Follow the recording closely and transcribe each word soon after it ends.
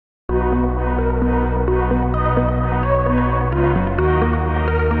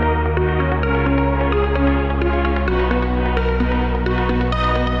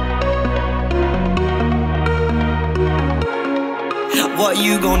What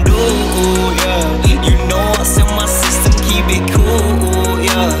you gon' do, yeah? You know what's in my system, keep it cool,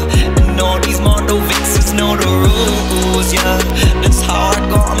 yeah. And all these model vixens know the rules, yeah. That's how I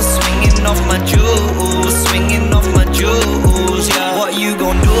got 'em swinging off my jewels, swinging off my jewels, yeah. What you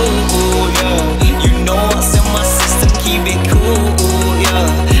gon' do, yeah? You know what's in my system, keep it cool, yeah.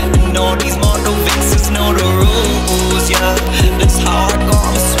 And all these model vixens know the rules, yeah. That's how I got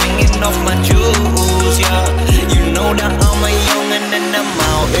 'em swinging off my jewels, yeah. You know that I'm a youngin' and I'm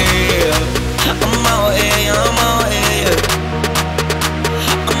out here. I'm out here, I'm out here.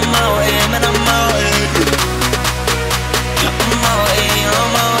 I'm out here, man, I'm out here. I'm out here,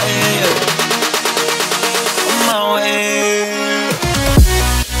 I'm out here. I'm out here.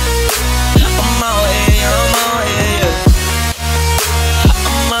 I'm out here, I'm out here.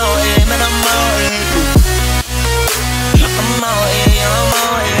 I'm out here, man, I'm out here. I'm out here, I'm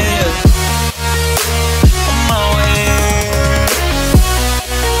out here. I'm out here.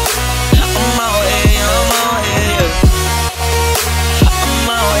 I'm out here, I'm out here. I'm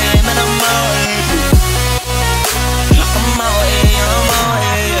out here, man, I'm out here. I'm out here, I'm out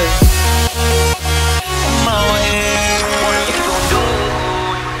here. I'm out here. What you gon' do?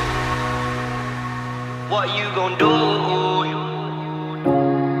 What you gon' do?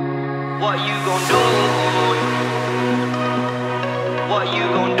 What you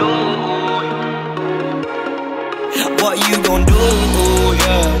gon' do? What you gon' do,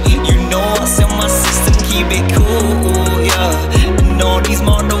 yeah? You know what's in my system, keep it cool, yeah. And all these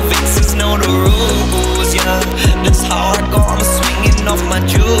model vixens know the rules, yeah. That's how I got 'em swinging off my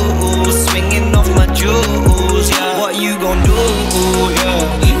jewels, swinging off my jewels, yeah. What you gon' do, yeah?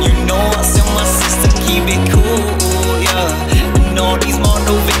 You know what's in my system, keep it cool, yeah. And all these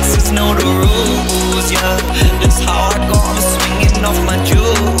model vixens know the rules, yeah. That's how I got 'em swinging off my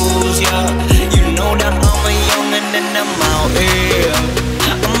jewels, yeah. You know that I'm a youngin' and I'm out here.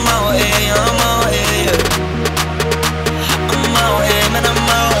 I'm out here, I'm out here. I'm out here, man, I'm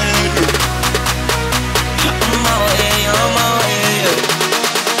out here. I'm out here, I'm out here.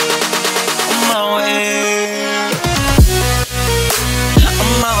 I'm out here.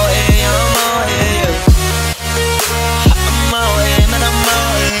 I'm out here, I'm out here. I'm out here, man, I'm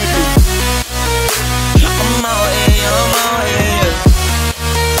out here. I'm out here, I'm out here.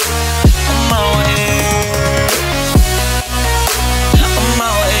 I'm out here. I'm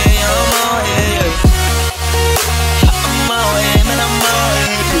out here, I'm out here. I'm out here, man, I'm out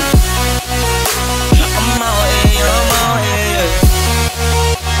here. I'm out here, I'm out here.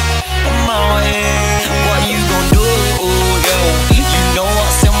 I'm out here. What you gon' do, yeah? You know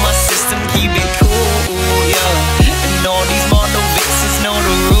what's in my system, keep it cool, yeah. And all these model vixens know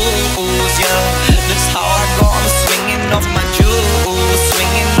the rules, yeah. That's how I got 'em swinging off my jewels,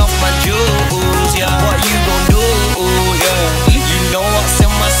 swinging off my jewels, yeah. What you gon' do, yeah? You know what's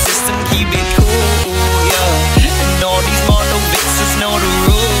in my system, keep it cool, yeah. And all these model vixens know the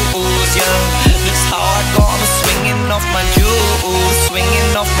rules, yeah. That's how I got 'em swinging off my jewels,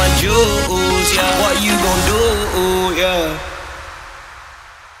 swinging off my jewels, yeah. What you gon' do, yeah?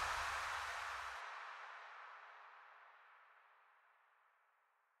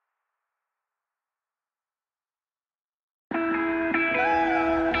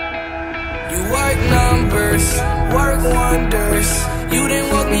 You work numbers, work wonders. You didn't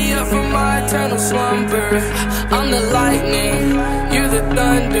woke me up from my eternal slumber. I'm the lightning, you're the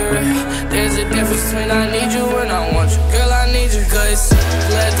thunder. There's a difference between I need you and I want you. Girl, I need you, cause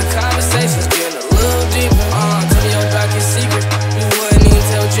let the conversations get a little deeper. Tell me about your secret, you wouldn't even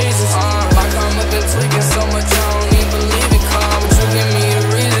tell Jesus. Like I'm up and tweaking so much I don't even believe it. But you give me a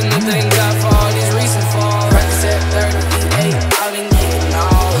reason to thank God for all these recent falls. Practice at 38, I've been getting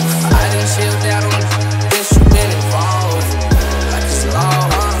off. I done chilled out on this, you been involved. Like it's law,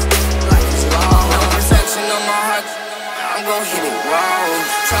 like it's law. No protection on my heart, I'm gon' hit it wrong.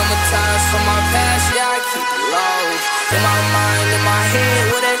 Traumatized from my past, yeah, I keep it low. In my mind, in my head,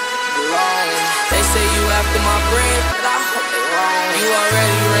 where they belong. They say you after my bread, but I hope they wrong. You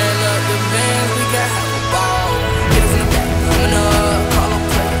already ran up the bands, we can have a ball. Hit it from the back, coming up, call up,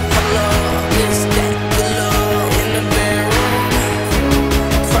 pull up, this, that, good love. In the bedroom,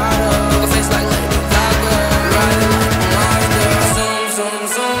 cried up, look a face like Lady Gaga. Ride it like a monster, zoom, zoom,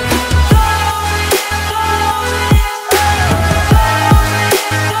 zoom.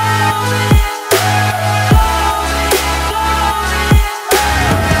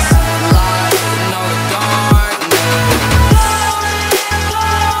 Light in all the darkness.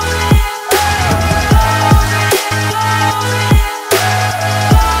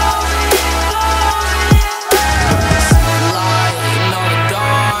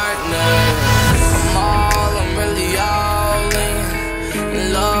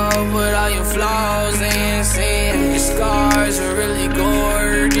 all your flaws and sin. Your scars are really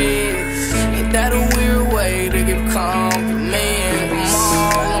gorgeous. Ain't that a weird way to give compliment?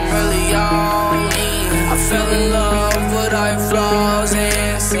 I'm really all in. I fell in love with all your flaws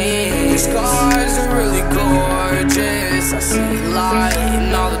and sin. Your scars are really gorgeous. I see light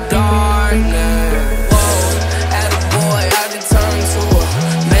in all the darkness. Whoa, at a boy, I just turned to a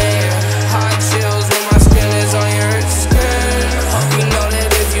man. Hot chills when my skin is on your skin. Hope you know that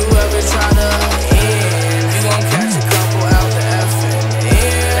if you ever try to end, you gon' catch a couple out the effing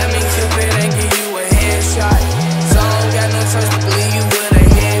end. Let me Cupid and give you a headshot. So I don't got no choice but to leave you with a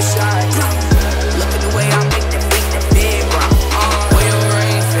headshot. Look at the way I make that big rock. On your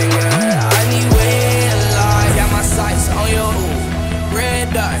ring finger, I need red light. Got my sights on your red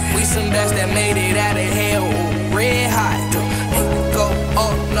dot. We some best that made it out of hell. Red hot. Go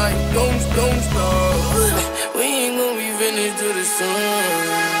all night, don't stop. We ain't gon' be finished till the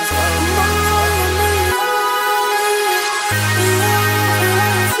sun.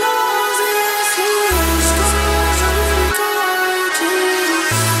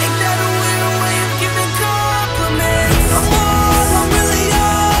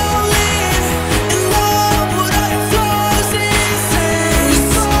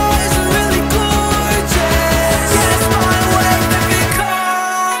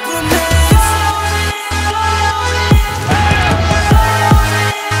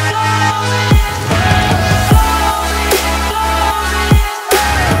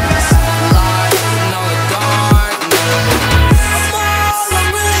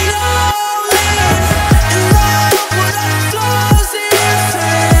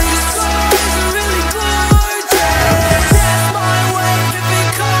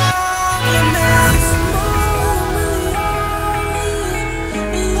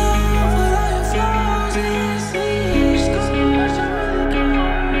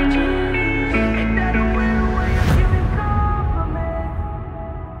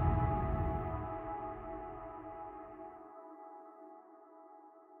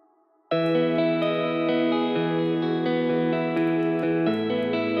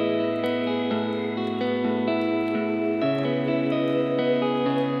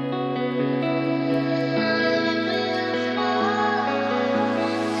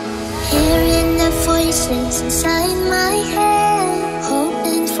 Hearing the voices inside my head, hope